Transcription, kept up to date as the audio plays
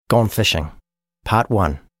Gone Fishing, Part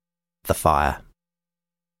 1, The Fire.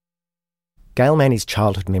 Gail Maney's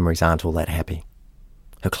childhood memories aren't all that happy.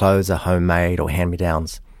 Her clothes are homemade or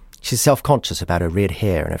hand-me-downs. She's self-conscious about her red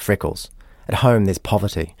hair and her freckles. At home there's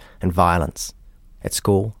poverty and violence. At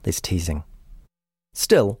school there's teasing.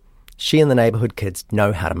 Still, she and the neighbourhood kids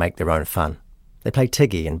know how to make their own fun. They play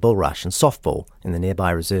tiggy and bullrush and softball in the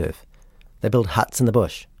nearby reserve. They build huts in the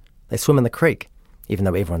bush. They swim in the creek, even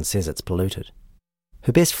though everyone says it's polluted.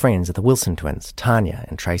 Her best friends are the Wilson twins, Tanya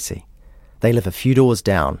and Tracy. They live a few doors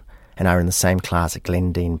down and are in the same class at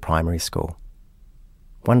Deane Primary School.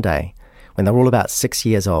 One day, when they're all about 6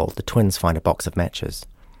 years old, the twins find a box of matches.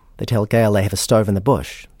 They tell Gail they have a stove in the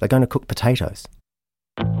bush. They're going to cook potatoes.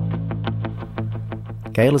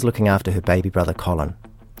 Gail is looking after her baby brother Colin.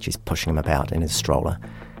 She's pushing him about in his stroller.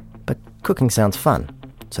 But cooking sounds fun,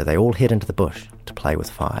 so they all head into the bush to play with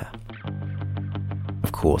fire.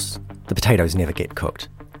 Of course, the potatoes never get cooked.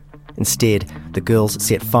 Instead, the girls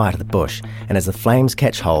set fire to the bush, and as the flames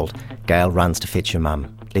catch hold, Gail runs to fetch her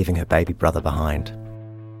mum, leaving her baby brother behind.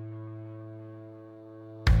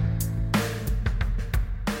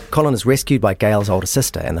 Colin is rescued by Gail's older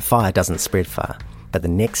sister, and the fire doesn't spread far. But the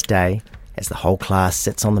next day, as the whole class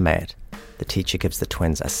sits on the mat, the teacher gives the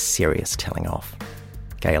twins a serious telling off.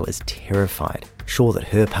 Gail is terrified, sure that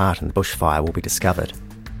her part in the bushfire will be discovered.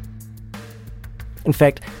 In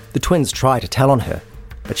fact, the twins try to tell on her,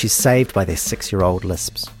 but she's saved by their 6-year-old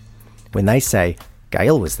lisps. When they say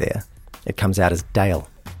Gail was there, it comes out as Dale.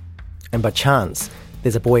 And by chance,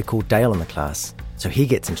 there's a boy called Dale in the class, so he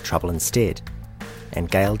gets into trouble instead.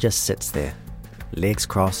 And Gail just sits there, legs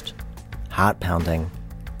crossed, heart pounding,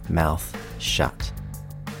 mouth shut.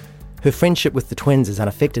 Her friendship with the twins is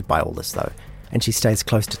unaffected by all this though, and she stays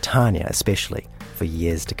close to Tanya especially for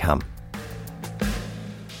years to come.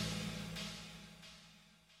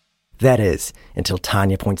 That is, until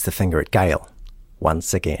Tanya points the finger at Gail,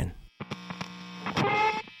 once again.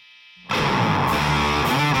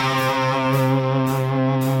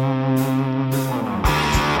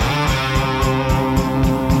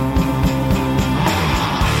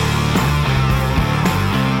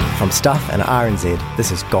 From Stuff and RNZ, this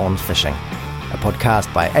is Gone Fishing, a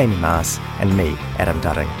podcast by Amy Mars and me, Adam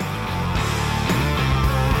Dudding.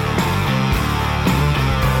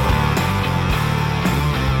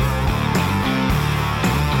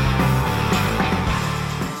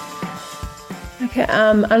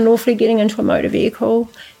 Unlawfully getting into a motor vehicle,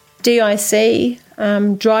 DIC,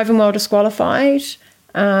 driving while disqualified,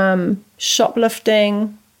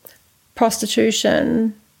 shoplifting,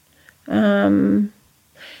 prostitution,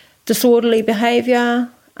 disorderly behaviour,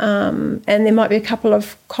 and there might be a couple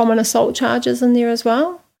of common assault charges in there as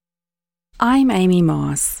well. I'm Amy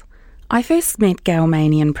Moss. I first met Gail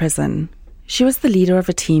Maney in prison. She was the leader of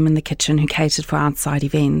a team in the kitchen who catered for outside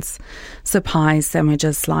events. So pies,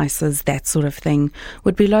 sandwiches, slices, that sort of thing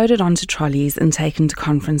would be loaded onto trolleys and taken to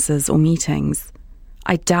conferences or meetings.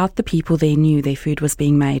 I doubt the people there knew their food was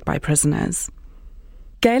being made by prisoners.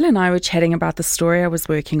 Gail and I were chatting about the story I was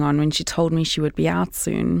working on when she told me she would be out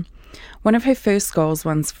soon. One of her first goals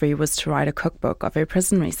once free was to write a cookbook of her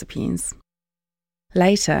prison recipes.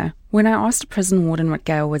 Later, when I asked a prison warden what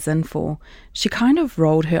Gail was in for, she kind of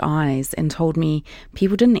rolled her eyes and told me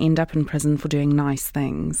people didn't end up in prison for doing nice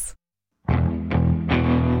things.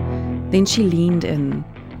 Then she leaned in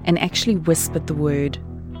and actually whispered the word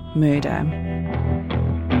murder.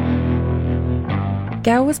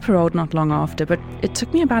 Gail was paroled not long after, but it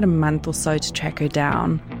took me about a month or so to track her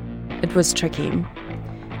down. It was tricky.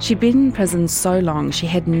 She'd been in prison so long she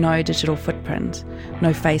had no digital footprint, no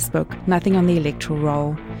Facebook, nothing on the electoral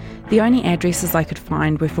roll. The only addresses I could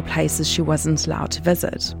find were for places she wasn't allowed to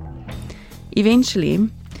visit. Eventually,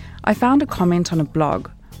 I found a comment on a blog,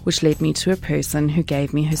 which led me to a person who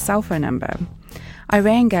gave me her cell phone number. I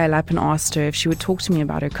rang Gail up and asked her if she would talk to me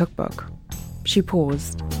about her cookbook. She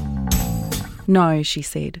paused. "No," she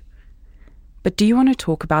said. "But do you want to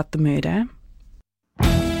talk about the murder?"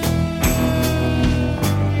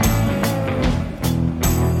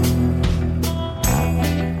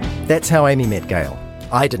 That's how Amy met Gail.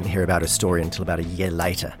 I didn't hear about her story until about a year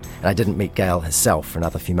later, and I didn't meet Gail herself for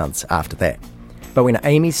another few months after that. But when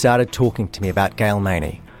Amy started talking to me about Gail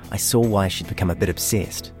Maney, I saw why she'd become a bit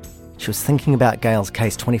obsessed. She was thinking about Gail's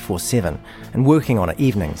case 24/7 and working on it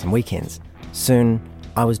evenings and weekends. Soon,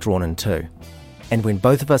 I was drawn in too. And when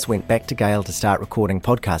both of us went back to Gail to start recording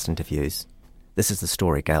podcast interviews, this is the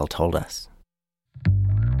story Gail told us.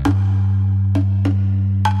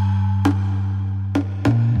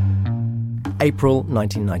 April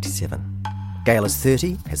 1997. Gail is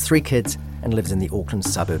 30, has 3 kids, and lives in the Auckland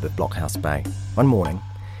suburb of Blockhouse Bay. One morning,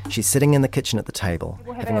 She's sitting in the kitchen at the table,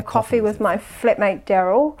 having a coffee with my flatmate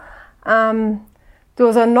Daryl. There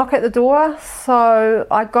was a knock at the door, so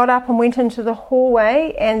I got up and went into the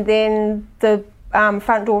hallway, and then the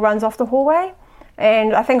front door runs off the hallway.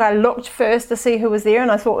 And I think I looked first to see who was there,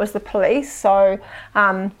 and I thought it was the police. So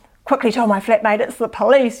quickly told my flatmate, it's the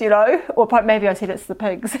police, or maybe I said it's the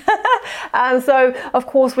pigs. So of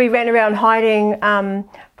course we ran around hiding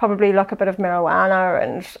probably like a bit of marijuana,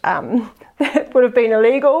 and that would have been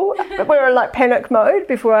illegal. But we were in like panic mode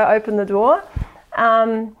before I opened the door.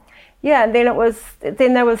 And then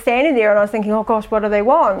they were standing there, and I was thinking, oh gosh, what do they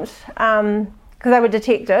want? Because they were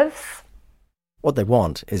detectives. What they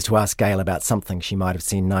want is to ask Gail about something she might have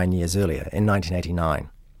seen 9 years earlier, in 1989.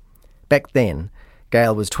 Back then,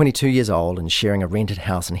 Gail was 22 years old and sharing a rented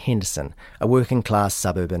house in Henderson, a working-class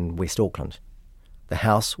suburb in West Auckland. The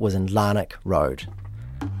house was in Larnac Road.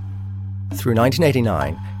 Through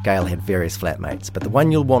 1989, Gail had various flatmates, but the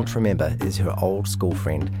one you'll want to remember is her old school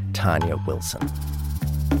friend, Tanya Wilson.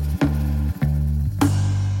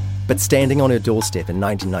 But standing on her doorstep in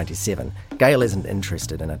 1997, Gail isn't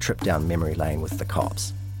interested in a trip down memory lane with the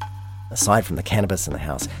cops. Aside from the cannabis in the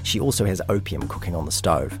house, she also has opium cooking on the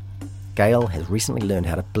stove. Gail has recently learned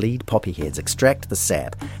how to bleed poppy heads, extract the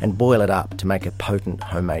sap, and boil it up to make a potent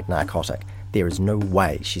homemade narcotic. There is no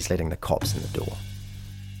way she's letting the cops in the door.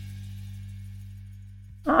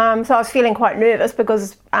 So I was feeling quite nervous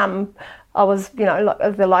because I was,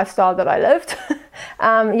 like the lifestyle that I lived.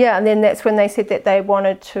 And then that's when they said that they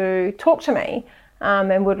wanted to talk to me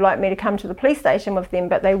and would like me to come to the police station with them,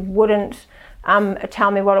 but they wouldn't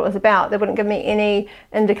tell me what it was about. They wouldn't give me any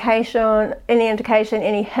indication,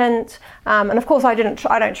 any hint. And of course I don't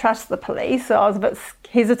trust the police, so I was a bit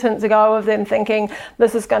hesitant to go with them, thinking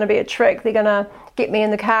this is going to be a trick. They're going to get me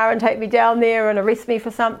in the car and take me down there and arrest me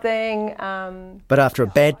for something. But after a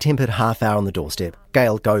bad-tempered half hour on the doorstep,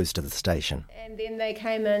 Gail goes to the station. And then they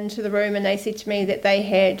came into the room and they said to me that they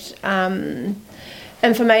had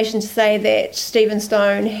information to say that Stephen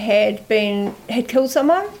Stone had killed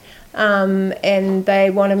someone. And they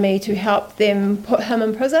wanted me to help them put him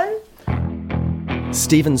in prison.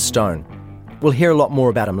 Stephen Stone. We'll hear a lot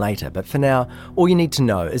more about him later, but for now, all you need to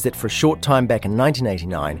know is that for a short time back in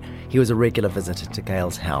 1989, he was a regular visitor to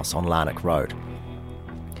Gail's house on Larnac Road.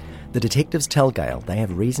 The detectives tell Gail they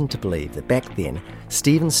have reason to believe that back then,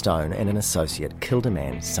 Stephen Stone and an associate killed a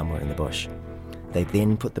man somewhere in the bush. They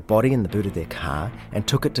then put the body in the boot of their car and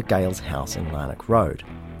took it to Gail's house in Larnac Road.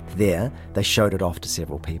 There, they showed it off to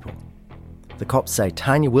several people. The cops say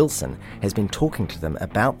Tanya Wilson has been talking to them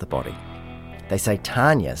about the body. They say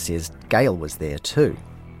Tanya says Gail was there too.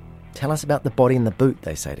 Tell us about the body in the boot,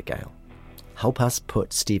 they say to Gail. Help us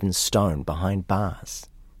put Stephen Stone behind bars.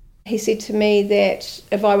 He said to me that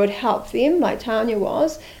if I would help them, like Tanya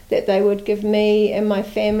was, that they would give me and my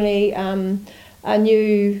family a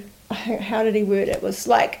new, how did he word it? It was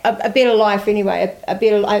like a better life anyway,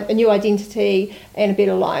 a new identity and a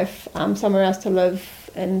better life, somewhere else to live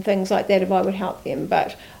and things like that if I would help them.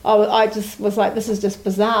 But I just was like, this is just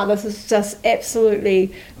bizarre. This is just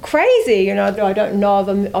absolutely crazy. I don't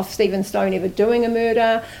know of Stephen Stone ever doing a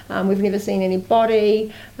murder. We've never seen any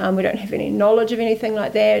body. We don't have any knowledge of anything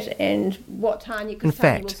like that. And what Tanya... In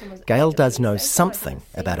fact, Gail does know something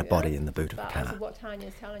about a body in the boot of a car.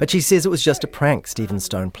 But she says it was just a prank Stephen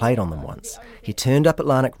Stone played on them once. He turned up at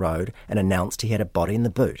Larnac Road and announced he had a body in the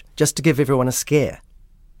boot, just to give everyone a scare.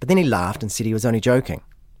 But then he laughed and said he was only joking.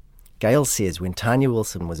 Gail says when Tanya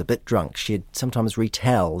Wilson was a bit drunk, she'd sometimes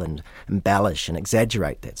retell and embellish and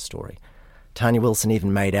exaggerate that story. Tanya Wilson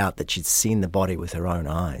even made out that she'd seen the body with her own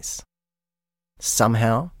eyes.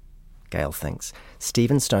 Somehow, Gail thinks,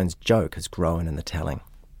 Stephen Stone's joke has grown in the telling.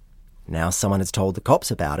 Now someone has told the cops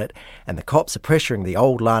about it, and the cops are pressuring the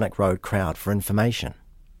old Larnac Road crowd for information.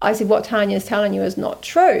 I said, what Tanya's telling you is not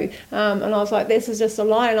true. And I was like, this is just a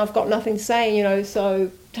lie and I've got nothing to say, so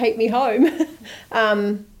take me home.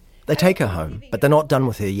 They take her home, but they're not done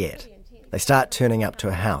with her yet. They start turning up to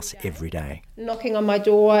her house every day. Knocking on my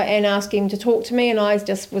door and asking to talk to me, and I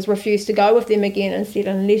just refused to go with them again and said,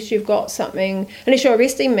 unless you're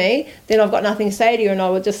arresting me, then I've got nothing to say to you, and I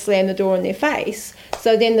would just slam the door in their face.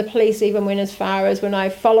 So then the police even went as far as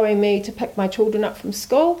following me to pick my children up from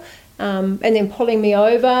school, and then pulling me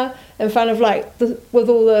over in front of with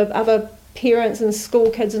all the other parents and school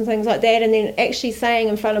kids and things like that, and then actually saying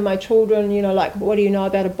in front of my children, what do you know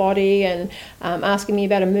about a body, and asking me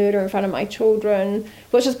about a murder in front of my children,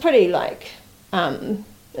 which is pretty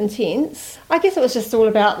intense. I guess it was just all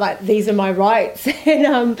about these are my rights,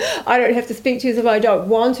 and I don't have to speak to you if I don't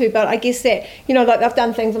want to. But I guess that I've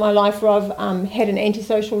done things in my life where I've had an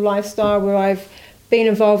antisocial lifestyle, where I've been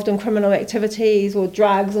involved in criminal activities or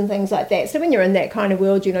drugs and things like that. So when you're in that kind of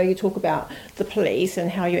world, you talk about the police and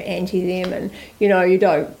how you're anti them, and you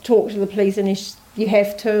don't talk to the police unless you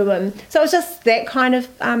have to, and so it was just that kind of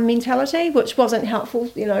mentality, which wasn't helpful,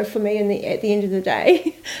 for me at the end of the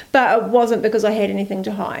day. But it wasn't because I had anything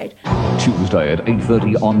to hide. Tuesday at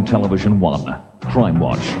 8:30 on Television 1, Crime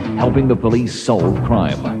Watch, helping the police solve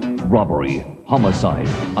crime, robbery, homicide,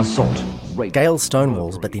 assault, rape. Gail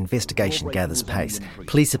stonewalls, but the investigation gathers pace.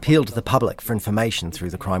 Police appeal to the public for information through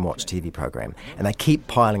the Crime Watch TV program, and they keep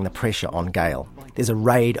piling the pressure on Gail. There's a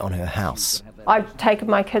raid on her house. I'd taken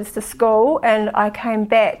my kids to school and I came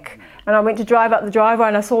back and I went to drive up the driveway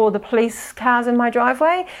and I saw all the police cars in my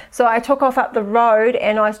driveway. So I took off up the road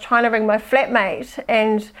and I was trying to ring my flatmate,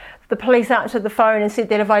 and the police answered the phone and said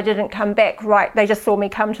that if I didn't come back they just saw me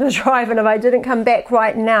come to the drive, and if I didn't come back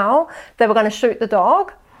right now, they were going to shoot the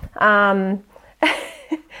dog,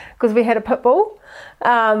 because we had a pit bull.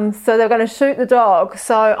 So they were going to shoot the dog.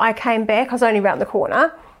 So I came back, I was only around the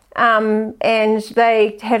corner. And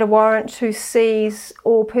they had a warrant to seize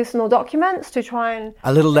all personal documents to try and...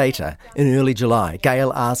 A little later, in early July,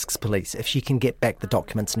 Gail asks police if she can get back the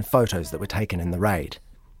documents and photos that were taken in the raid.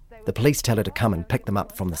 The police tell her to come and pick them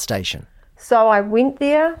up from the station. So I went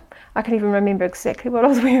there. I can even remember exactly what I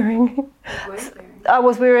was wearing. I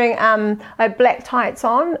was wearing I had black tights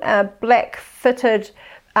on, a black fitted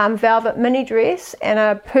velvet mini dress and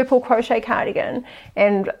a purple crochet cardigan,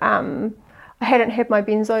 and I hadn't had my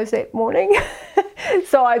benzos that morning,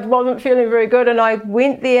 so I wasn't feeling very good, and I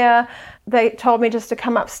went there. They told me just to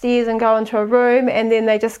come upstairs and go into a room, and then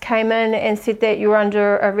they just came in and said that you're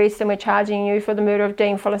under arrest and we're charging you for the murder of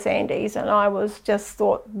Deane Fuller-Sandys, and I was just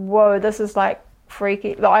thought, whoa, this is like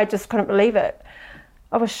freaky. I just couldn't believe it.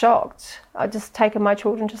 I was shocked. I'd just taken my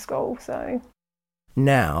children to school, so...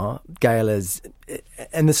 Now, Gail is,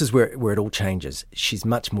 and this is where it all changes, she's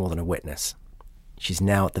much more than a witness. She's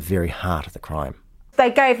now at the very heart of the crime.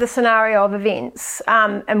 They gave the scenario of events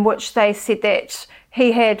in which they said that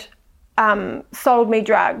he had sold me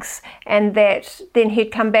drugs, and that then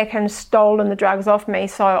he'd come back and stolen the drugs off me.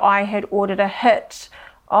 So I had ordered a hit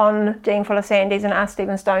on Deane Fuller-Sandys and asked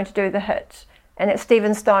Stephen Stone to do the hit, and that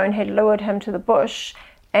Stephen Stone had lured him to the bush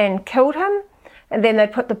and killed him. And then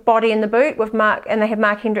they'd put the body in the boot with Mark, and they had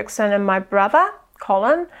Mark Hendrickson and my brother,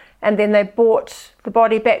 Colin, and then they brought the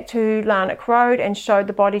body back to Larnock Road and showed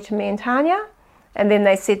the body to me and Tanya, and then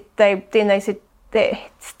they said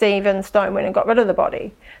that Stephen Stone went and got rid of the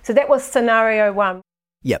body. So that was scenario one.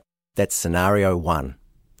 Yep, that's scenario one.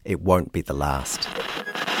 It won't be the last.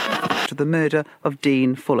 To the murder of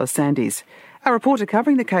Deane Fuller-Sandys. Our reporter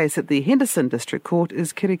covering the case at the Henderson District Court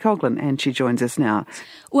is Kiri Coughlin, and she joins us now.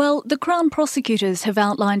 Well, the Crown prosecutors have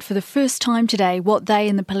outlined for the first time today what they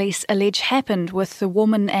and the police allege happened with the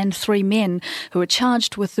woman and 3 men who were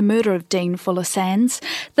charged with the murder of Deane Fuller-Sandys.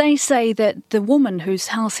 They say that the woman whose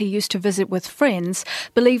house he used to visit with friends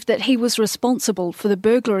believed that he was responsible for the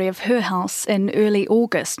burglary of her house in early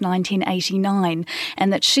August 1989,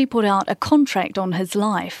 and that she put out a contract on his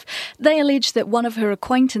life. They allege that one of her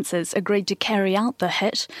acquaintances agreed to carry out the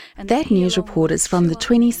hit. That news report is from the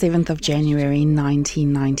 27th of January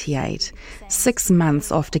 1998, 6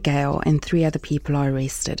 months after Gail and 3 other people are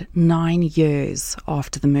arrested, 9 years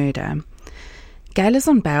after the murder. Gail is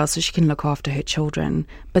on bail so she can look after her children,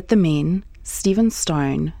 but the men, Stephen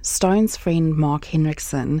Stone, Stone's friend Mark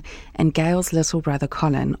Hendrickson, and Gail's little brother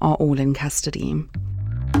Colin are all in custody.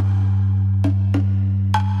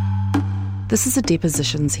 This is a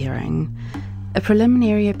depositions hearing. A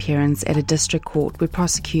preliminary appearance at a district court where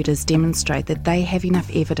prosecutors demonstrate that they have enough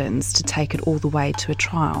evidence to take it all the way to a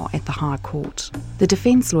trial at the High Court. The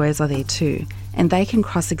defence lawyers are there too, and they can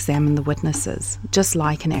cross-examine the witnesses, just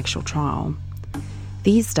like an actual trial.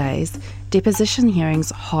 These days, deposition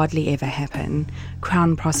hearings hardly ever happen.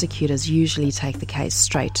 Crown prosecutors usually take the case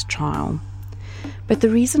straight to trial. But the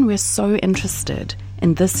reason we're so interested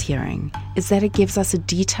in this hearing is that it gives us a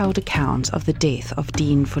detailed account of the death of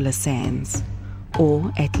Deane Fuller-Sandys.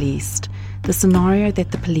 Or, at least, the scenario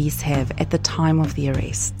that the police have at the time of the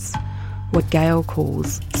arrests, what Gail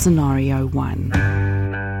calls Scenario 1.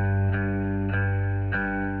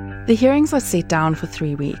 The hearings are set down for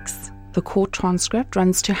 3 weeks. The court transcript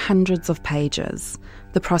runs to hundreds of pages.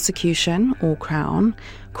 The prosecution, or Crown,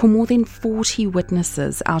 call more than 40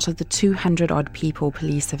 witnesses out of the 200-odd people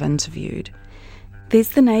police have interviewed. There's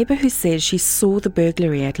the neighbour who says she saw the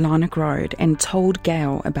burglary at Larnock Road and told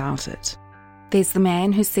Gail about it. There's the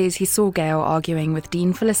man who says he saw Gail arguing with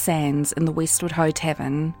Deane Fuller-Sandys in the Westwood Hoe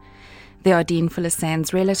Tavern. There are Deane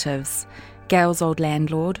Fuller-Sandys' relatives, Gail's old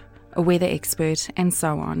landlord, a weather expert, and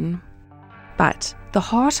so on. But the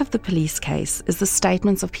heart of the police case is the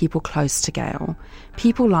statements of people close to Gail,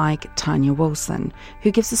 people like Tanya Wilson,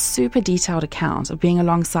 who gives a super detailed account of being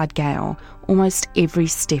alongside Gail almost every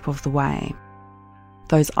step of the way.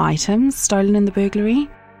 Those items stolen in the burglary,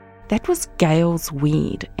 that was Gail's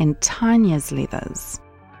weed and Tanya's leathers.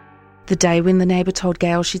 The day when the neighbour told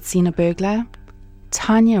Gail she'd seen a burglar,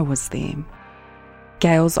 Tanya was there.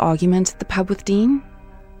 Gail's argument at the pub with Deane,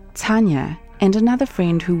 Tanya and another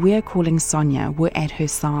friend who we're calling Sonia were at her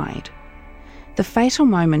side. The fatal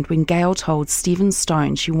moment when Gail told Stephen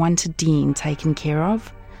Stone she wanted Deane taken care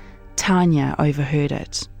of, Tanya overheard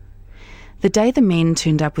it. The day the men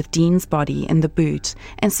turned up with Deane's body in the boot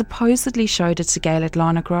and supposedly showed it to Gail at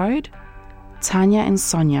Larnock Road, Tanya and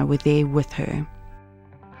Sonia were there with her.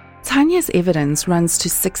 Tanya's evidence runs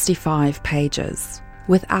to 65 pages.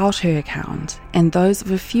 Without her account, and those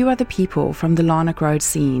of a few other people from the Larnock Road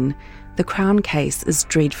scene, the Crown case is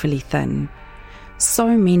dreadfully thin.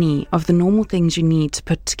 So many of the normal things you need to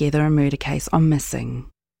put together a murder case are missing.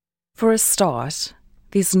 For a start,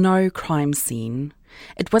 there's no crime scene.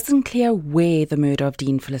 It wasn't clear where the murder of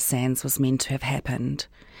Deane Fuller-Sandys was meant to have happened.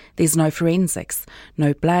 There's no forensics,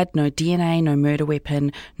 no blood, no DNA, no murder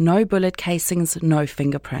weapon, no bullet casings, no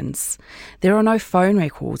fingerprints. There are no phone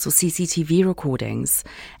records or CCTV recordings.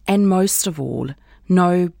 And most of all,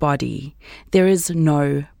 no body. There is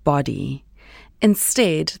no body.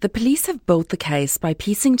 Instead, the police have built the case by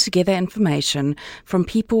piecing together information from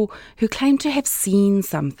people who claim to have seen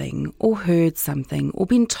something or heard something or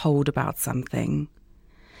been told about something.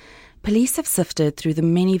 Police have sifted through the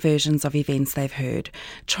many versions of events they've heard,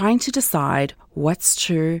 trying to decide what's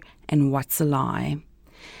true and what's a lie.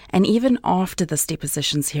 And even after this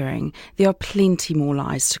depositions hearing, there are plenty more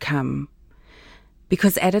lies to come.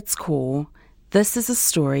 Because at its core, this is a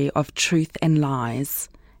story of truth and lies,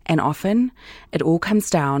 and often it all comes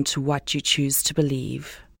down to what you choose to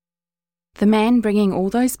believe. The man bringing all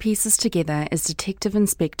those pieces together is Detective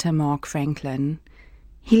Inspector Mark Franklin.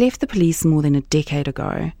 He left the police more than a decade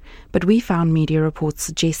ago, but we found media reports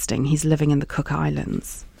suggesting he's living in the Cook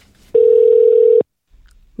Islands.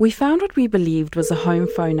 We found what we believed was a home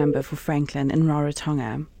phone number for Franklin in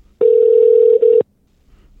Rarotonga.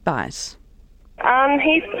 But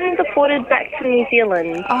he's been deported back to New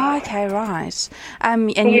Zealand. Oh, okay, right.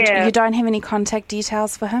 And Yeah. you don't have any contact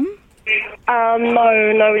details for him?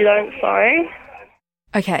 No, we don't, sorry.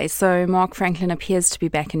 Okay, so Mark Franklin appears to be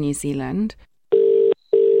back in New Zealand.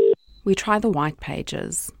 We try the white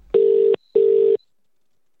pages.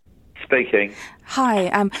 Speaking.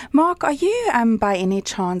 Hi, Mark, are you by any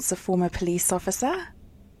chance a former police officer?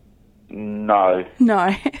 No.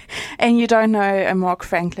 No. And you don't know a Mark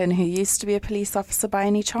Franklin who used to be a police officer by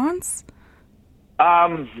any chance?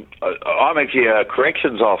 I'm actually a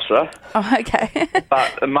corrections officer. Oh, okay.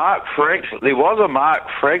 But there was a Mark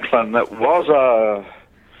Franklin that was a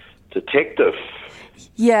detective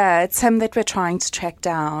Yeah, it's him that we're trying to track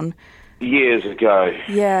down. years ago.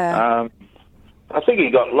 Yeah. I think he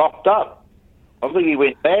got locked up. I think he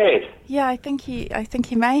went bad. Yeah, I think he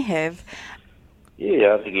may have.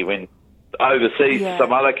 Yeah, I think he went overseas to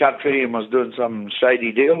some other country and was doing some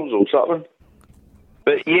shady deals or something.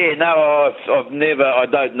 But yeah, no, I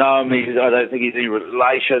don't know him. I don't think he's any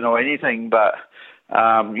relation or anything, but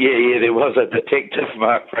there was a detective,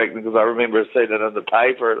 Mark Franklin, because I remember seeing it in the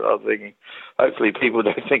paper, and I was thinking, hopefully people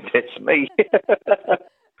don't think that's me.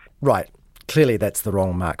 Right, clearly that's the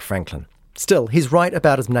wrong Mark Franklin. Still, he's right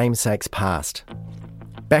about his namesake's past.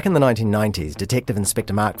 Back in the 1990s, Detective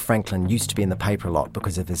Inspector Mark Franklin used to be in the paper a lot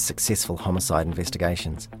because of his successful homicide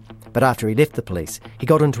investigations. But after he left the police, he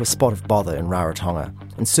got into a spot of bother in Rarotonga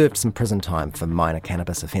and served some prison time for minor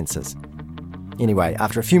cannabis offences. Anyway,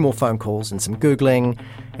 after a few more phone calls and some Googling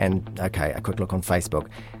and, a quick look on Facebook,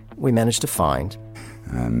 we managed to find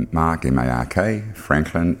Mark, M-A-R-K,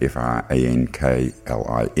 Franklin, F-R-A-N-K-L-I-N,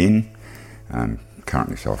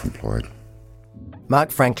 currently self-employed.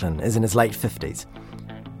 Mark Franklin is in his late 50s.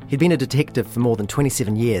 He'd been a detective for more than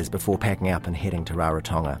 27 years before packing up and heading to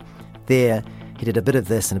Rarotonga. There, he did a bit of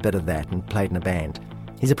this and a bit of that and played in a band.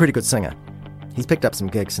 He's a pretty good singer. He's picked up some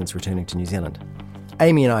gigs since returning to New Zealand.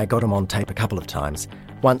 Amy and I got him on tape a couple of times,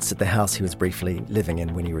 once at the house he was briefly living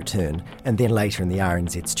in when he returned, and then later in the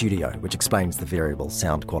RNZ studio, which explains the variable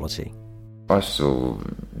sound quality. I still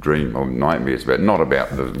dream of nightmares not about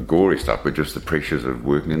the gory stuff, but just the pressures of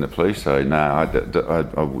working in the police. So no,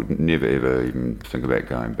 I would never ever even think about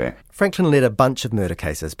going back. Franklin led a bunch of murder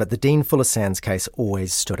cases, but the Deane Fuller-Sandys case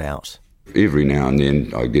always stood out. Every now and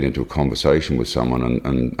then I get into a conversation with someone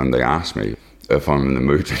and they ask me, If I'm in the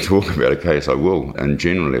mood to talk about a case, I will. And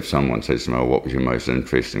generally, if someone says to me, what was your most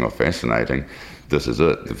interesting or fascinating, this is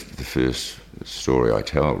it, the first story I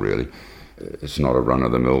tell, really. It's not a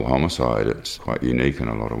run-of-the-mill homicide. It's quite unique in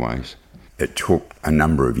a lot of ways. It took a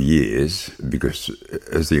number of years because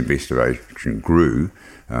as the investigation grew,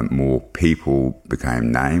 more people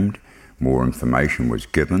became named, more information was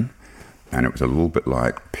given, and it was a little bit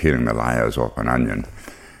like peeling the layers off an onion.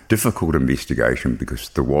 Difficult investigation because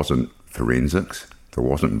there wasn't forensics, there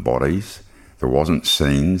wasn't bodies, there wasn't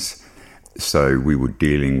scenes, so we were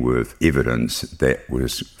dealing with evidence that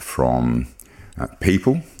was from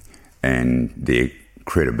people, and their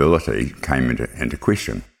credibility came into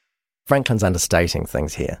question. Franklin's understating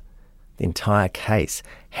things here. The entire case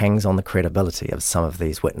hangs on the credibility of some of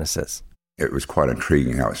these witnesses. It was quite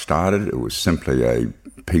intriguing how it started. It was simply a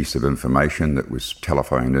piece of information that was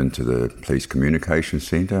telephoned into the police communications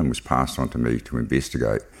centre and was passed on to me to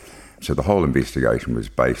investigate. So the whole investigation was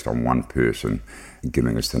based on one person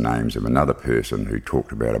giving us the names of another person who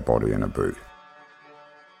talked about a body in a boot.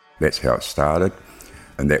 That's how it started,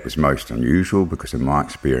 and that was most unusual because in my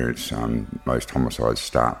experience, most homicides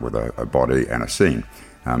start with a body and a scene,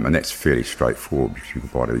 and that's fairly straightforward because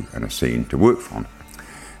you've got a body and a scene to work from.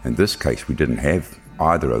 In this case, we didn't have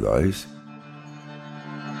either of those.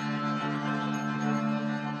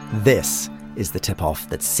 This is the tip-off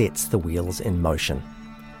that sets the wheels in motion.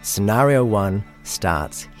 Scenario 1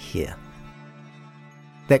 starts here.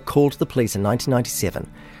 That call to the police in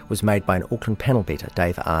 1997 was made by an Auckland panel beater,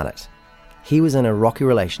 Dave Arnott. He was in a rocky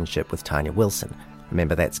relationship with Tanya Wilson.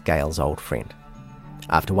 Remember, that's Gail's old friend.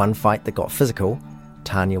 After one fight that got physical,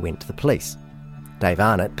 Tanya went to the police. Dave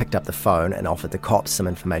Arnott picked up the phone and offered the cops some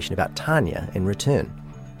information about Tanya in return.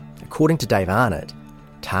 According to Dave Arnott,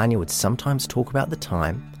 Tanya would sometimes talk about the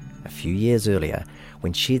time, a few years earlier,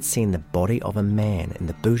 when she had seen the body of a man in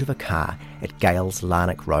the boot of a car at Gail's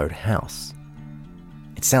Larnock Road house.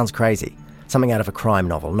 It sounds crazy, something out of a crime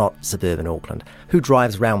novel, not suburban Auckland. Who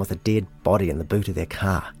drives around with a dead body in the boot of their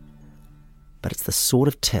car? But it's the sort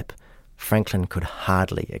of tip Franklin could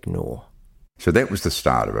hardly ignore. So that was the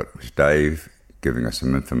start of it. It was Dave giving us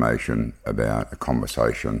some information about a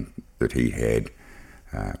conversation that he had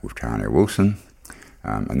with Tanya Wilson,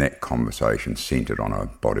 and that conversation centred on a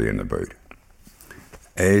body in the boot.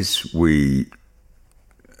 As we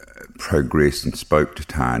progressed and spoke to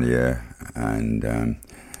Tanya, and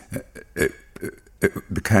it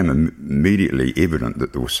became immediately evident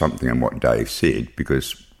that there was something in what Dave said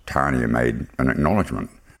because Tanya made an acknowledgement.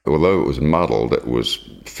 Although it was muddled, it was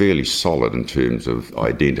fairly solid in terms of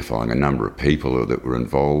identifying a number of people that were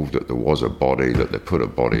involved, that there was a body, that they put a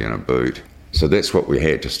body in a boot. So that's what we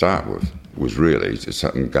had to start with, was really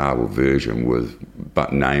some garbled version with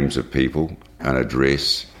but names of people, an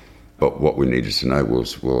address. But what we needed to know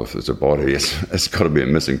was, well, if there's a body, it's got to be a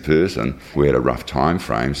missing person. We had a rough time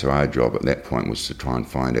frame, so our job at that point was to try and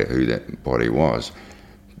find out who that body was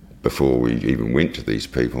before we even went to these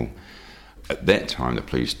people. At that time, the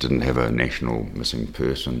police didn't have a national missing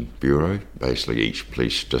person bureau. Basically, each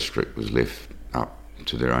police district was left up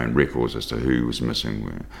to their own records as to who was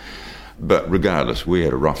missing. But regardless, we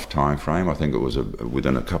had a rough time frame. I think it was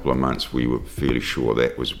within a couple of months we were fairly sure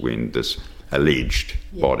that was when this alleged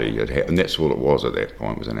body had happened. That's all it was at that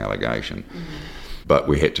point, was an allegation. Mm-hmm. But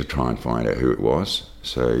we had to try and find out who it was.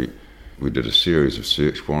 So we did a series of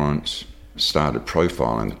search warrants, started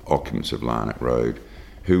profiling the occupants of Larnock Road,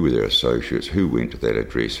 who were their associates, who went to that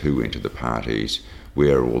address, who went to the parties,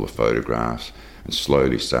 where are all the photographs, and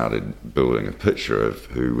slowly started building a picture of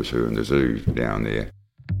who was who in the zoo down there.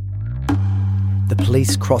 The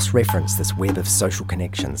police cross-reference this web of social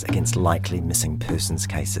connections against likely missing persons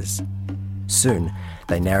cases. Soon,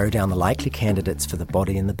 they narrow down the likely candidates for the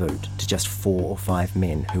body in the boot to just 4 or 5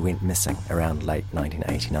 men who went missing around late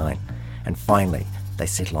 1989. And finally, they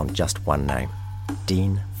settle on just one name,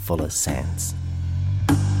 Deane Fuller-Sandys.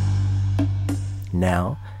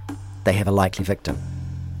 Now, they have a likely victim.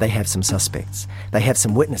 They have some suspects. They have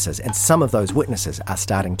some witnesses, and some of those witnesses are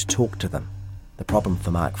starting to talk to them. The problem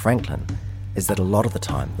for Mark Franklin is that a lot of the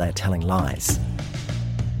time they are telling lies.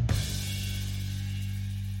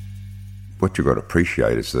 What you've got to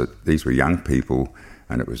appreciate is that these were young people,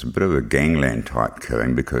 and it was a bit of a gangland type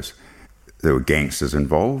killing because there were gangsters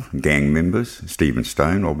involved, gang members. Stephen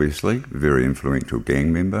Stone, obviously, a very influential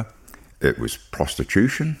gang member. It was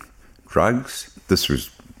prostitution, drugs. This was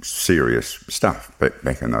serious stuff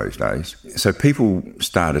back in those days. So people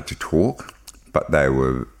started to talk, but they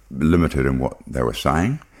were limited in what they were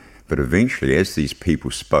saying. But eventually, as these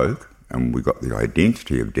people spoke, and we got the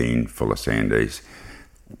identity of Deane Fuller-Sandys,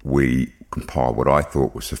 we compiled what I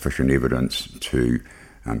thought was sufficient evidence to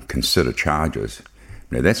consider charges.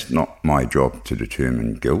 Now, that's not my job to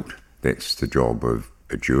determine guilt. That's the job of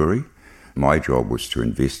a jury. My job was to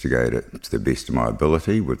investigate it to the best of my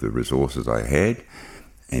ability with the resources I had,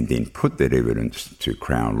 and then put that evidence to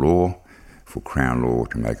Crown Law for Crown Law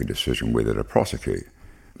to make a decision whether to prosecute.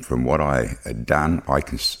 From what I had done, I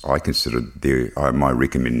considered my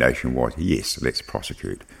recommendation was, yes, let's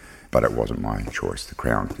prosecute. But it wasn't my choice. The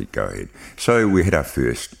Crown did go ahead. So we had our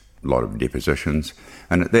first lot of depositions,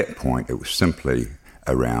 and at that point it was simply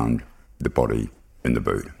around the body in the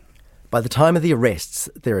boot. By the time of the arrests,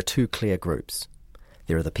 there are two clear groups.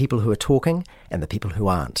 There are the people who are talking and the people who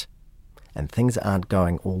aren't. And things aren't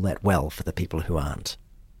going all that well for the people who aren't.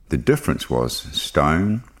 The difference was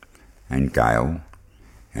Stone and Gail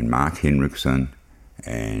and Mark Henriksen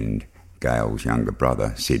and Gail's younger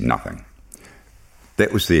brother said nothing.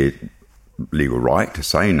 That was their legal right to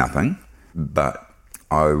say nothing, but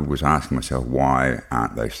I was asking myself, why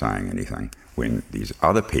aren't they saying anything when these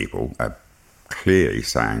other people are clearly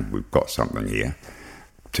saying we've got something here?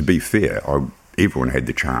 To be fair, everyone had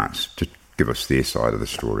the chance to give us their side of the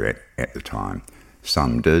story at the time.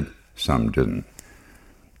 Some did, some didn't.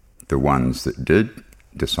 The ones that did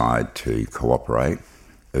decide to cooperate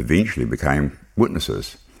eventually became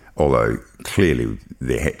witnesses, although clearly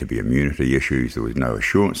there had to be immunity issues. There was no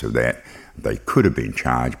assurance of that. They could have been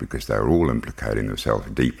charged because they were all implicating themselves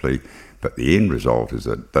deeply, but the end result is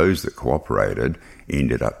that those that cooperated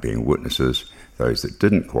ended up being witnesses. Those that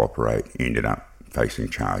didn't cooperate ended up facing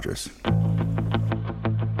charges.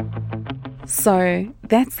 So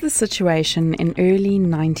that's the situation in early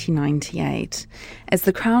 1998, as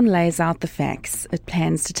the Crown lays out the facts it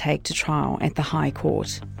plans to take to trial at the High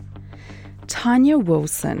Court. Tanya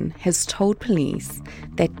Wilson has told police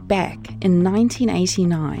that back in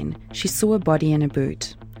 1989 she saw a body in a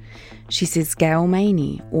boot. She says Gail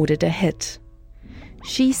Maney ordered a hit.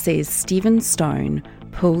 She says Stephen Stone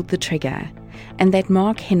pulled the trigger and that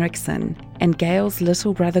Mark Henriksen and Gail's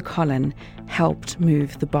little brother Colin helped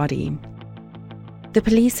move the body. The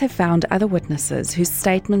police have found other witnesses whose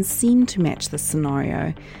statements seem to match this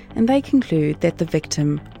scenario, and they conclude that the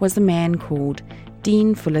victim was a man called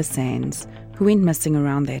Deane Fuller-Sandys, who went missing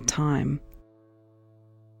around that time.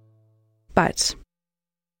 But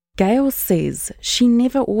Gail says she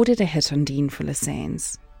never ordered a hit on Deane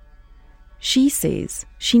Fuller-Sandys. She says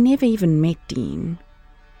she never even met Deane.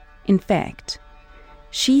 In fact,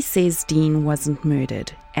 she says Deane wasn't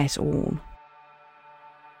murdered at all.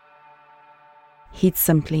 He'd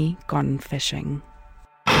simply gone fishing.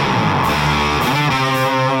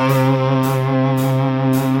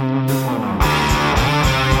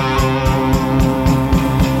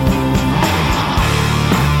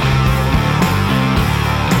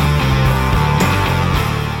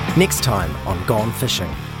 Next time on Gone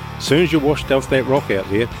Fishing. As soon as you washed off that rock out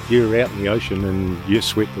there, you're out in the ocean and you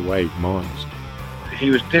swept away miles. He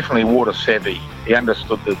was definitely water savvy. He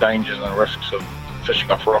understood the dangers and risks of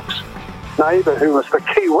fishing off rocks. Neighbour, who was the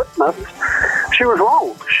key witness, she was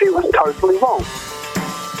wrong. She was totally wrong.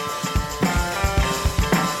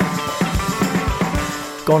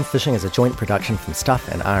 Gone Fishing is a joint production from Stuff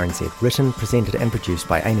and RNZ, written, presented and produced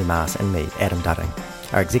by Amy Mars and me, Adam Dudding.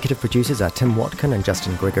 Our executive producers are Tim Watkin and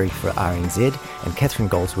Justin Gregory for RNZ and Catherine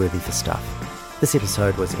Goldsworthy for Stuff. This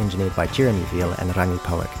episode was engineered by Jeremy Veal and Rangi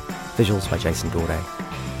Powick. Visuals by Jason Dorday.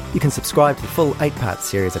 You can subscribe to the full 8-part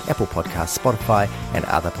series at Apple Podcasts, Spotify and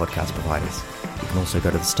other podcast providers. You can also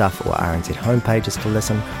go to the Stuff or RNZ homepages to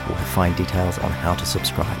listen or to find details on how to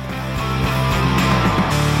subscribe.